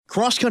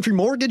Cross Country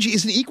Mortgage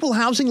is an equal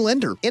housing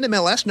lender.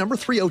 NMLS number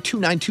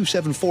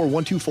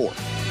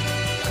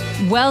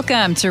 3029274-124.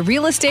 Welcome to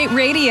Real Estate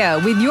Radio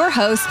with your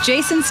host,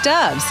 Jason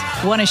Stubbs.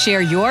 Want to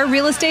share your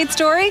real estate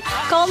story?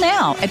 Call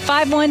now at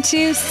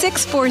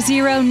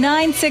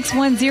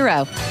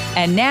 512-640-9610.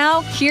 And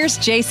now, here's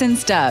Jason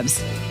Stubbs.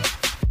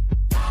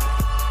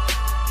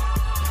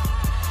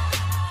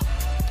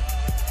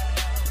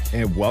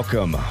 And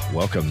welcome.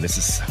 This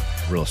is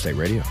Real Estate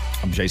Radio.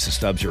 I'm Jason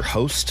Stubbs, your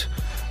host,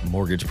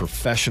 mortgage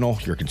professional,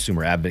 your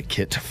consumer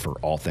advocate for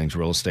all things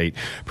real estate.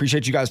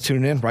 Appreciate you guys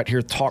tuning in right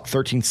here, Talk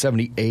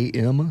 1370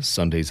 AM,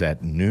 Sundays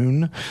at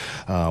noon.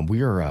 We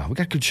got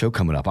a good show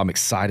coming up. I'm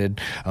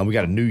excited. We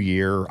got a new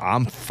year.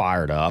 I'm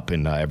fired up,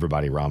 and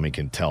everybody around me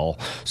can tell.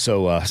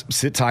 So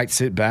sit tight,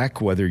 sit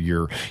back, whether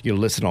you're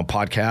listening on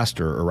podcast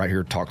or right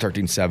here, Talk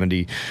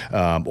 1370,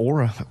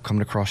 or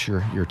coming across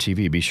your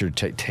TV. Be sure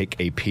to take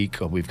a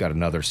peek. We've got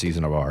another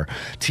season of our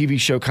TV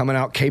show coming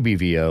out,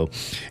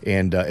 KBVO.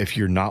 And if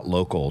you're not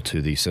local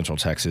to the Central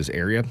Texas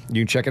area,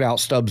 you can check it out,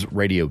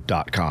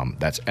 stubbsradio.com.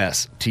 That's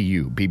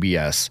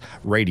STUBBS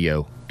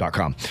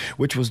radio.com,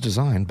 which was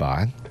designed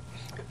by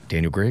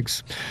Daniel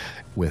Griggs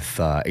with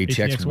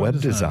ATX Web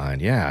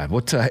Design. Yeah.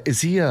 What is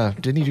he?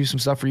 Didn't he do some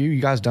stuff for you?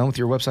 You guys done with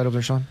your website over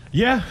there, Sean?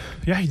 Yeah.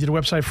 He did a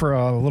website for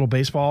a little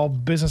baseball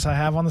business I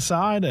have on the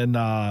side, and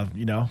that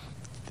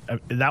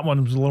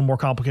one was a little more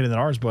complicated than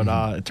ours, but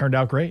it turned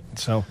out great.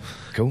 So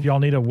cool. If y'all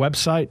need a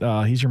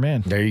website, he's your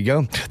man. There you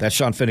go. That's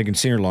Sean Finnegan,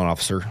 Senior Loan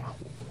Officer,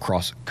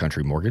 Cross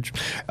Country Mortgage,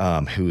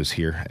 who is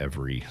here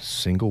every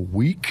single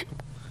week.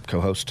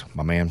 Co-host,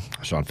 my man,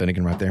 Sean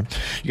Finnegan right there.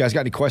 You guys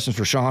got any questions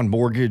for Sean?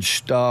 Mortgage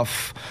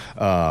stuff?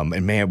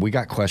 And man, we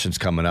got questions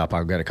coming up.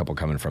 I've got a couple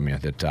coming from you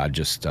that I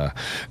just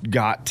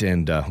got,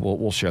 and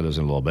we'll share those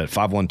in a little bit.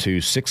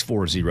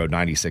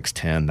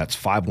 512-640-9610. That's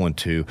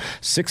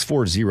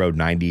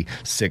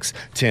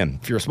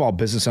 512-640-9610. If you're a small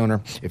business owner,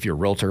 if you're a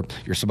realtor,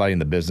 you're somebody in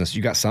the business,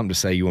 you got something to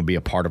say, you want to be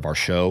a part of our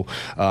show,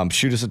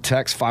 shoot us a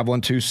text,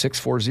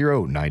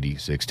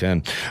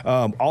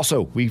 512-640-9610.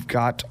 Also, we've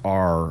got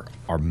our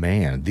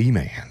man, the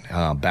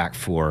man, back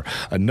for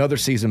another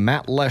season.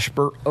 Matt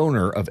Leshber,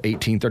 owner of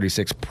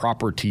 1836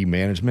 Property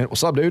Management.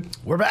 What's up, dude?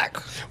 We're back.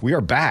 We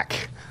are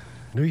back.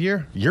 New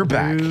year. You're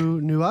back.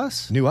 New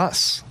us. New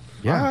us.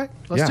 Yeah. All right,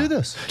 let's do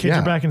this. Kids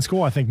are back in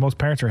school. I think most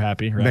parents are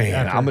happy. Right?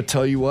 Man, I'm going to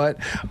tell you what.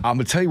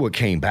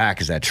 came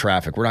back is that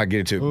traffic. We're not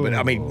getting to it. But,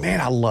 I mean,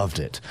 man, I loved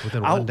it.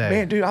 Within one day.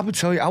 Man, dude, I'm going to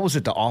tell you, I was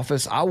at the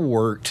office. I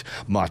worked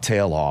my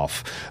tail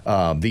off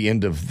the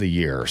end of the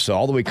year. So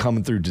all the way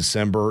coming through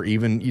December,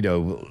 even,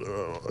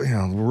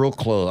 real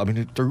close. I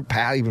mean,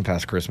 even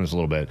past Christmas a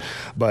little bit.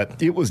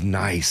 But it was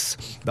nice.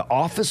 The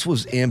office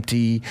was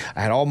empty.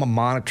 I had all my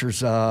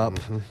monitors up.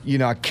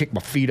 Mm-hmm. I kicked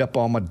my feet up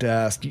on my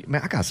desk. Man,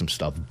 I got some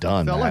stuff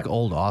done. Felt like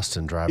old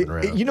Austin driving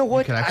around. You know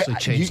what? You could actually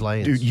change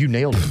lanes. Dude, you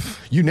nailed it.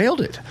 You nailed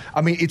it.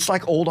 I mean, it's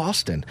like old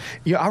Austin.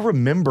 I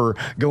remember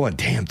going,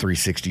 damn,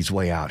 360's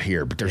way out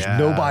here, but there's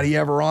nobody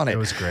ever on it. It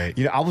was great.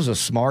 I was a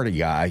smarty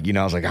guy.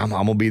 I was like, I'm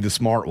going to be the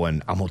smart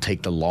one. I'm going to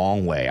take the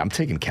long way. I'm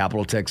taking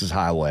Capital Texas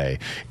Highway,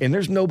 and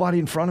there's nobody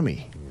in front of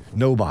me.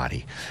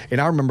 Nobody.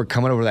 And I remember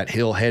coming over that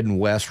hill heading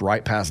west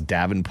right past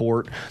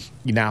Davenport.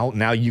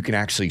 Now you can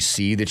actually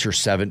see that you're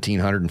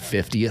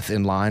 1750th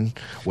in line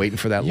waiting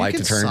for that light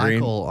to turn green. You can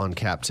cycle on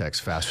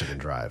CapTex faster than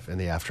drive in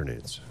the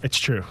afternoons. It's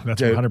true.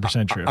 That's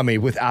 100% true. I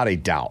mean, without a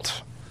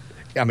doubt.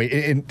 I mean,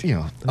 and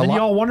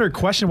y'all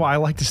question why I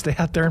like to stay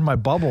out there in my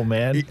bubble,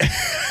 man.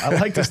 I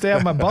like to stay out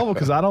in my bubble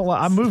because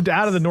I moved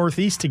out of the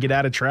Northeast to get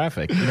out of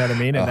traffic. You know what I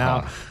mean? And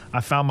now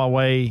I found my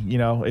way.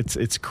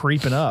 It's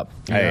creeping up.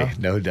 Hey,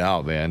 no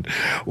doubt, man.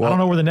 Well, I don't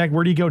know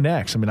where do you go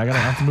next? I mean, I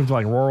have to move to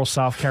like rural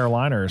South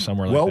Carolina or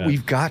somewhere like that. Well,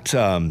 we've got.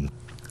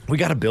 We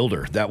got a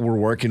builder that we're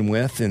working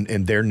with,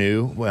 and they're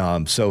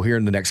new. So here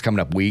in the next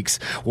coming up weeks,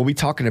 we'll be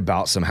talking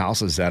about some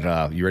houses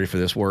that. You ready for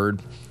this word?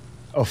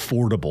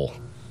 Affordable.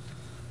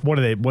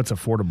 What's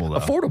affordable, though?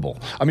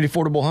 Affordable. I mean,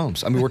 affordable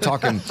homes. I mean, we're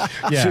talking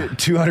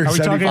 275,000, are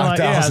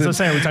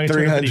we talking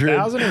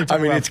 300,000. I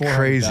mean, it's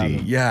crazy.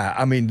 400,000? Yeah,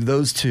 I mean,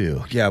 those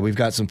two. Yeah, we've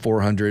got some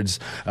 400s.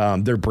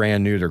 They're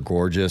brand new. They're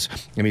gorgeous. I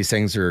mean, these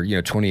things are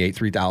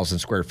 3,000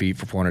 square feet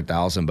for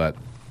 400,000, but.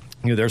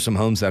 There's some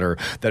homes that are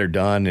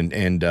done,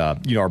 and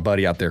our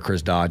buddy out there,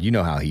 Chris Dodd, you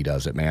know how he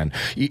does it, man.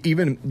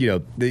 Even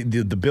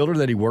the builder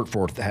that he worked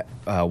for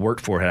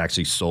had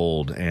actually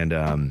sold,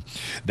 and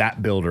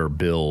that builder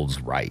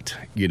builds right.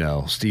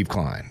 Steve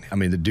Klein. I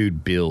mean, the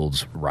dude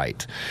builds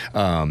right,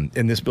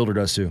 and this builder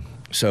does too.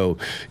 So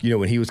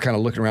when he was kind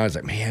of looking around, he's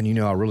like, man,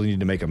 I really need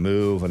to make a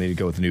move. I need to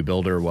go with a new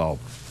builder. Well.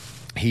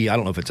 I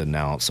don't know if it's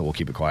announced, so we'll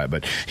keep it quiet,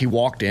 but he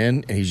walked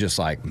in and he's just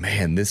like,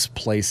 man, this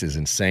place is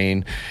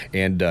insane.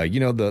 And, the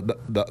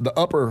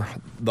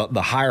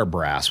higher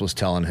brass was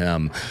telling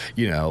him,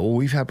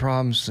 we've had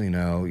problems, in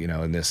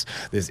this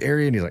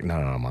area. And he's like,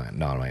 no,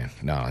 man.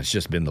 It's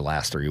just been the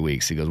last 3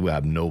 weeks. He goes, we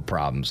have no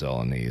problem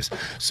selling these.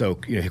 So,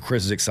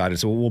 Chris is excited.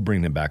 So we'll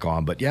bring them back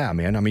on. But yeah,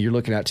 man, I mean, you're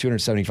looking at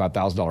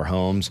 $275,000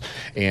 homes,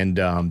 and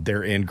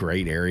they're in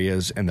great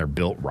areas and they're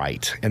built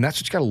right. And that's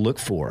what you got to look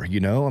for,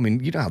 I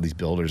mean, you know how these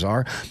builders are.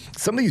 are.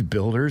 Some of these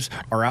builders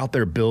are out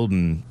there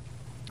building,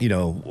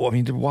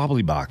 they're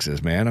wobbly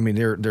boxes, man. I mean,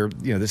 they're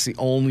this is the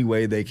only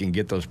way they can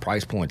get those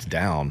price points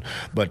down.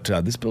 But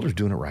this builder's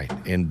doing it right,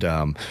 and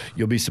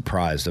you'll be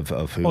surprised of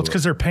who. Well, it's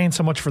because they're paying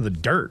so much for the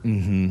dirt.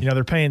 Mm-hmm.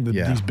 They're paying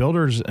these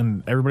builders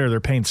and everybody. They're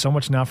paying so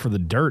much now for the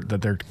dirt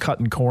that they're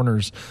cutting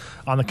corners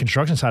on the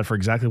construction side for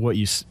exactly what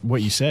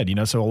you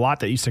said. So a lot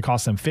that used to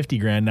cost them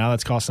 $50,000 now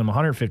that's costing them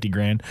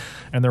 $150,000,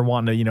 and they're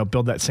wanting to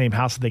build that same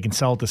house that they can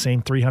sell at the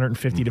same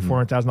 $350,000 to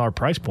 $400,000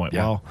 price point.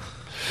 Yeah. Well,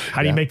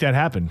 how do you make that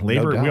happen?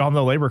 Labor. No we all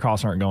know labor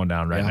costs aren't going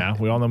down right now.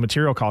 We all know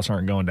material costs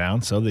aren't going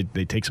down. So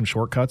they take some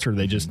shortcuts, or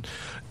they just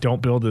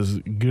don't build as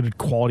good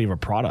quality of a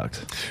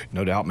product.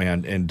 No doubt,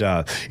 man. And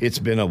it's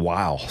been a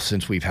while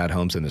since we've had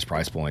homes in this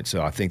price point.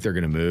 So I think they're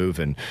going to move.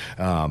 And,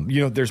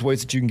 there's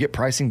ways that you can get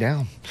pricing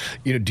down.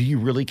 Do you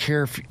really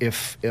care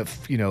if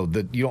you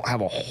don't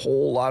have a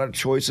whole lot of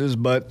choices,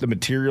 but the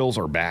materials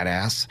are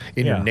badass,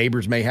 and your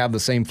neighbors may have the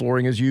same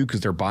flooring as you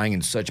because they're buying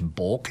in such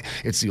bulk?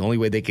 It's the only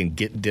way they can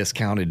get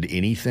discounted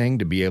anything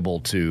to be able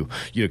to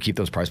keep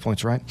those price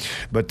points right.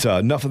 But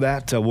enough of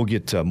that. We'll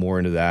get more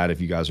into that.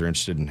 If you guys are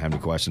interested and have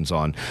any questions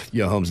on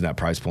homes in that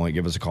price point,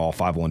 give us a call,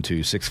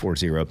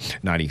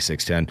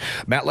 512-640-9610.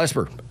 Matt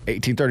Lesper,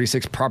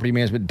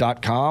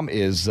 1836propertymanagement.com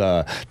is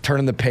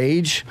turning the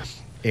page.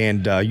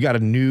 And you got a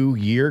new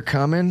year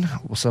coming.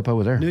 What's up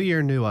over there? New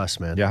year, new us,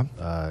 man. Yeah.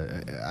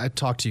 I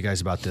talked to you guys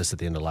about this at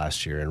the end of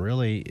last year, and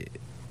really,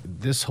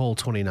 this whole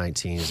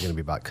 2019 is going to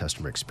be about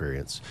customer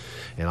experience.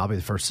 And I'll be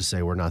the first to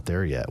say we're not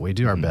there yet. We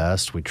do our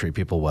best. We treat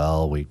people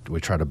well. We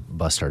try to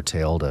bust our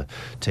tail to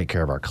take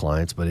care of our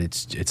clients, but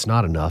it's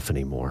not enough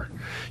anymore.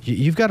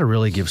 You've got to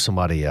really give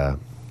somebody a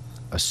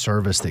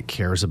service that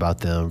cares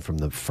about them from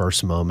the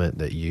first moment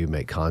that you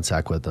make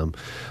contact with them.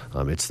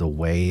 It's the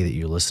way that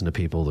you listen to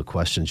people, the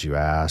questions you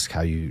ask,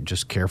 how you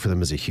just care for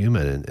them as a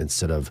human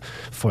instead of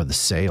for the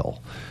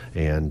sale.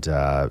 And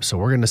so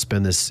we're going to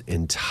spend this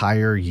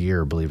entire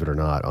year, believe it or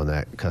not, on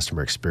that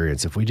customer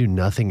experience. If we do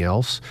nothing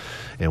else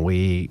and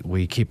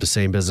we keep the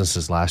same business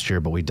as last year,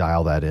 but we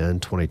dial that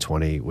in,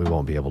 2020, we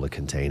won't be able to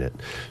contain it.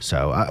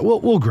 So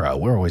we'll grow.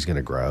 We're always going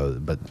to grow,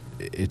 but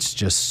it's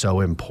just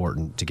so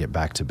important to get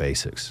back to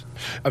basics.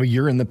 I mean,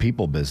 you're in the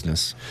people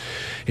business.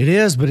 It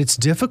is, but it's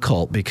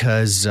difficult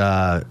because,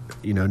 no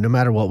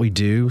matter what we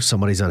do,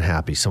 somebody's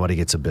unhappy. Somebody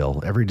gets a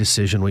bill. Every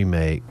decision we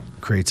make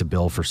creates a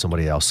bill for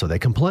somebody else, so they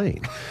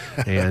complain.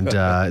 And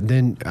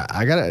then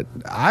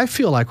I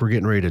feel like we're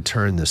getting ready to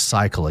turn this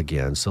cycle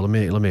again. So let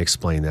me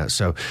explain that.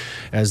 So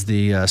as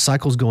the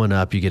cycle's going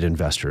up, you get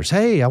investors.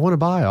 Hey, I want to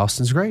buy.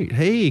 Austin's great.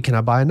 Hey, can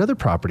I buy another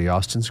property?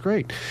 Austin's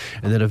great.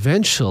 And then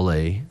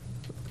eventually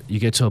you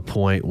get to a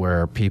point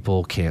where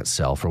people can't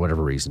sell for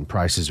whatever reason.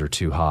 Prices are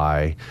too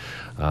high.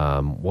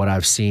 What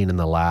I've seen in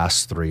the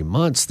last 3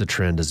 months, the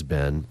trend has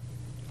been,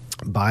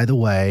 by the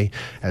way,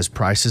 as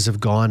prices have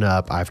gone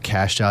up, I've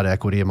cashed out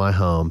equity in my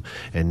home.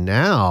 And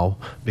now,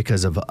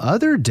 because of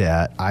other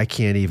debt, I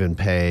can't even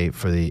pay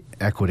for the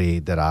equity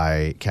that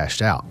I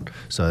cashed out.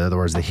 So in other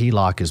words, the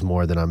HELOC is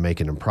more than I'm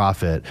making in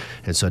profit.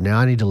 And so now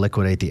I need to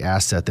liquidate the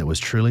asset that was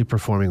truly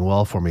performing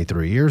well for me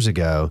 3 years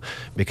ago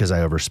because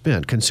I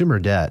overspent. Consumer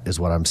debt is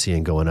what I'm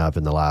seeing going up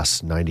in the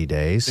last 90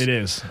 days. It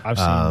is. I've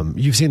seen.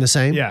 You've seen the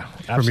same? Yeah, From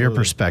absolutely. your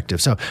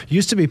perspective. So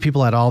used to be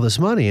people had all this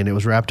money and it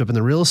was wrapped up in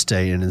the real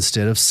estate, and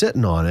instead of sitting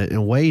on it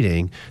and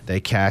waiting, they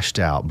cashed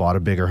out, bought a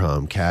bigger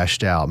home,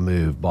 cashed out,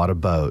 moved, bought a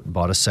boat,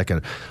 bought a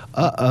second.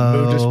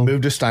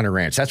 Moved to Steiner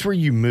Ranch. That's where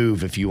you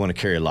move if you want to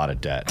carry a lot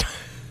of debt.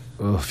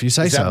 If you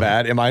say Is so. that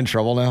bad? Am I in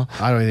trouble now?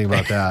 I don't know anything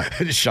about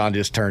that. Sean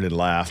just turned and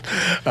laughed.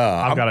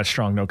 I've got a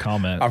strong no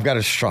comment. I've got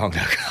a strong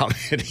no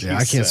comment. Yeah,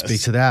 I can't speak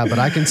to that, but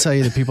I can tell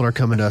you that people are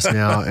coming to us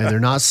now, and they're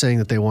not saying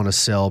that they want to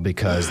sell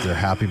because they're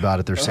happy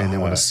about it. They're saying they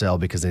want to sell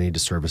because they need to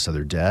service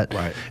other debt.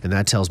 Right. And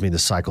that tells me the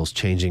cycle's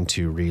changing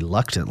to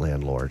reluctant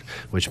landlord,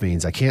 which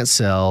means I can't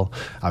sell.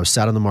 I was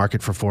sat on the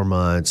market for 4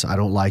 months. I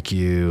don't like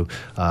you,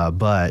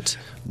 but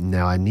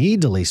now I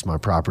need to lease my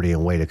property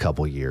and wait a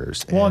couple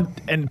years. Well,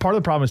 and part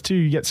of the problem is, too,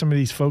 you get some of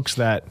these folks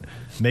that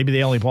maybe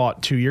they only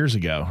bought 2 years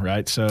ago,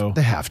 right? So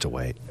they have to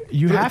wait.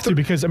 You have to,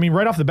 because, I mean,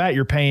 right off the bat,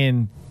 you're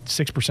paying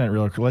 6%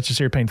 realtor. Let's just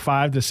say you're paying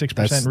 5 to 6% realtor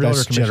That's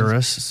commissions.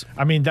 generous.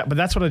 I mean, but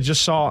that's what I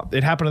just saw.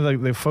 It happened to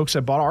the folks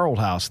that bought our old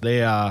house.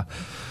 They,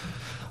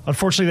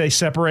 unfortunately, they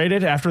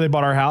separated after they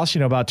bought our house,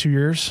 about 2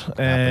 years,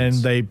 and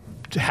they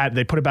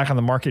put it back on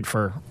the market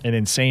for an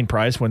insane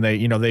price when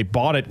they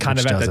bought it kind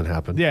Which of at doesn't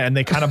happen. Yeah, and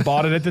they kind of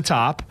bought it at the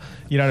top,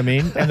 you know what I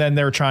mean? And then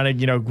they were trying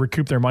to,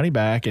 recoup their money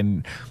back,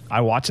 and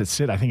I watched it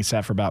sit. I think it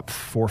sat for about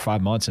 4 or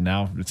 5 months, and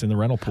now it's in the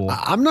rental pool.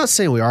 I'm not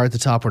saying we are at the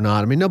top or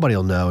not. I mean, nobody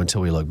will know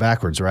until we look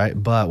backwards, right?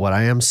 But what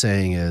I am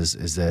saying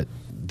is that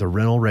the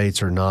rental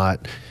rates are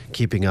not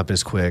keeping up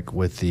as quick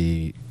with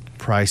the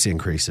price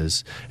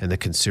increases, and the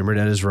consumer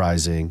debt is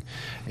rising,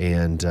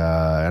 and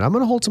I'm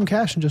going to hold some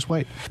cash and just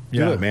wait.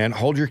 Do it, man.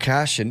 Hold your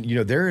cash. And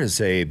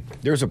there's a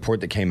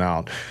report that came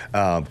out,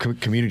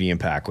 Community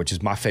Impact, which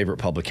is my favorite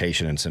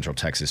publication in Central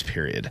Texas.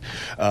 Period.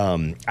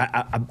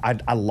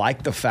 I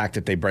like the fact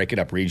that they break it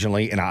up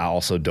regionally, and I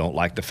also don't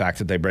like the fact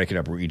that they break it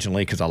up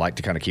regionally because I like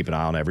to kind of keep an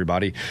eye on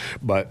everybody.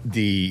 But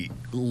the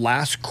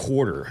last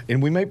quarter,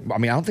 and I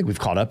don't think we've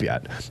caught up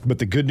yet. But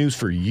the good news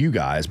for you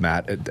guys,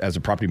 Matt, as a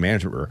property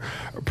management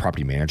company.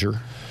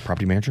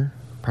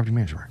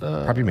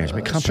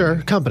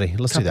 Sure, company.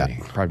 Let's do that.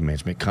 Property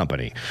management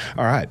company.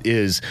 All right.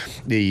 Is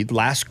the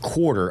last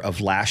quarter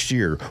of last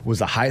year was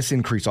the highest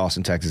increase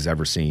Austin, Texas has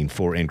ever seen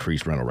for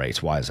increased rental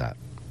rates. Why is that?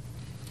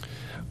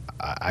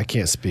 I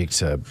can't speak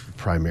to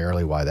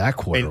primarily why that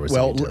quarter was.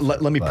 Well,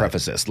 let me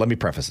preface this.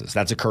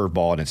 That's a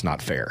curveball, and it's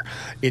not fair.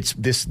 It's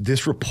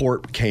this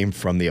report came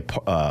from the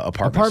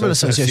Apartment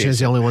Association is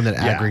the only one that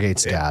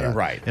aggregates data.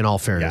 Right. In all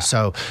fairness,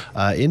 so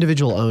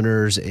individual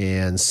owners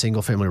and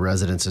single family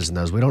residences and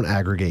those, we don't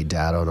aggregate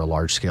data on a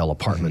large scale.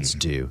 Apartments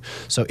do.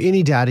 So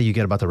any data you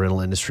get about the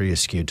rental industry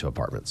is skewed to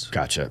apartments.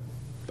 Gotcha.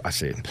 I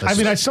see.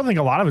 I still think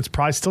a lot of it's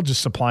probably still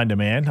just supply and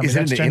demand. I mean,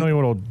 that's generally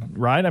what'll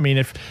right. I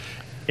mean,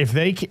 if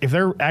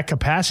they're at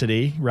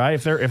capacity, right?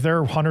 If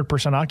they're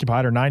 100%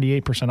 occupied or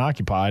 98%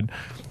 occupied,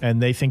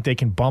 and they think they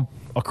can bump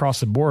across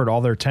the board all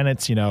their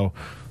tenants,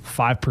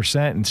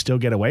 5% and still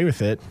get away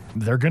with it,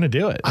 they're going to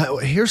do it.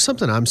 Here's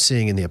something I'm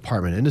seeing in the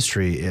apartment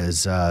industry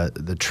is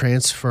the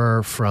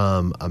transfer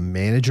from a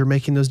manager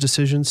making those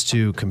decisions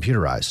to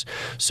computerized.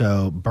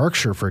 So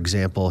Berkshire, for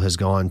example, has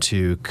gone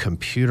to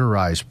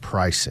computerized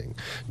pricing,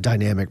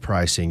 dynamic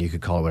pricing, you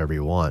could call it whatever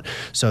you want.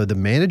 So the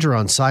manager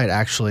on site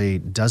actually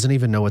doesn't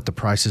even know what the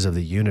prices of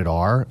the unit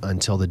are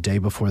until the day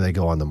before they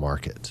go on the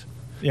market.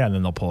 Yeah, and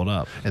then they'll pull it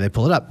up. And they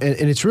pull it up. And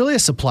it's really a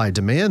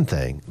supply-demand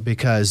thing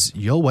because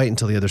you'll wait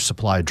until the other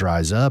supply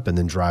dries up and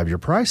then drive your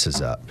prices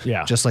up.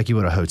 Yeah. Just like you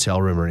would a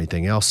hotel room or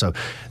anything else. So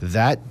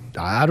that,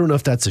 I don't know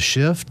if that's a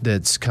shift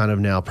that's kind of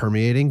now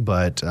permeating,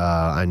 but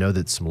I know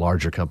that some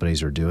larger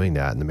companies are doing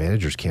that, and the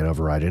managers can't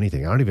override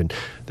anything.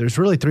 There's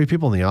really 3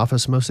 people in the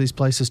office most of these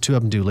places. 2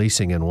 of them do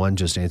leasing, and 1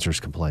 just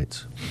answers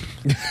complaints.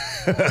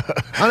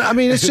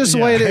 It's just the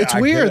way it's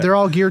weird. They're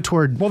all geared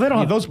toward they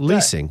don't have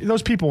leasing.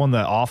 Those people in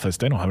the office,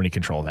 they don't have any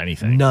control of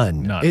anything.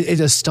 None. It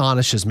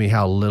astonishes me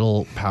how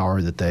little power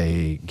that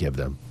they give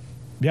them.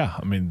 Yeah,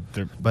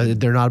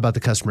 they're not about the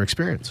customer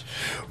experience.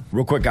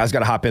 Real quick, guys, got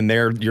to hop in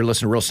there. You're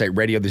listening to Real Estate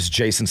Radio. This is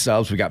Jason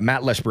Stubbs. We got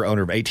Matt Leshber,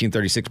 owner of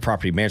 1836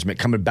 Property Management,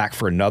 coming back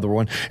for another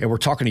one. And we're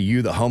talking to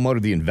you, the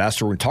homeowner, the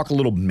investor. We're going to talk a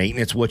little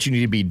maintenance, what you need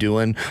to be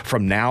doing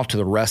from now to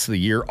the rest of the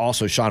year.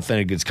 Also, Sean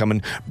Finnegan's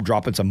coming,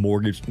 dropping some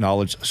mortgage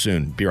knowledge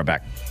soon. Be right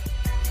back.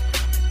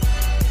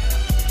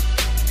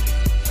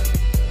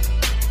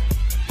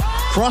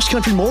 Cross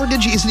Country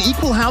Mortgage is an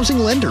equal housing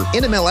lender.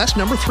 NMLS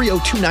number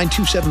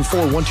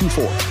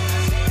 3029274-124.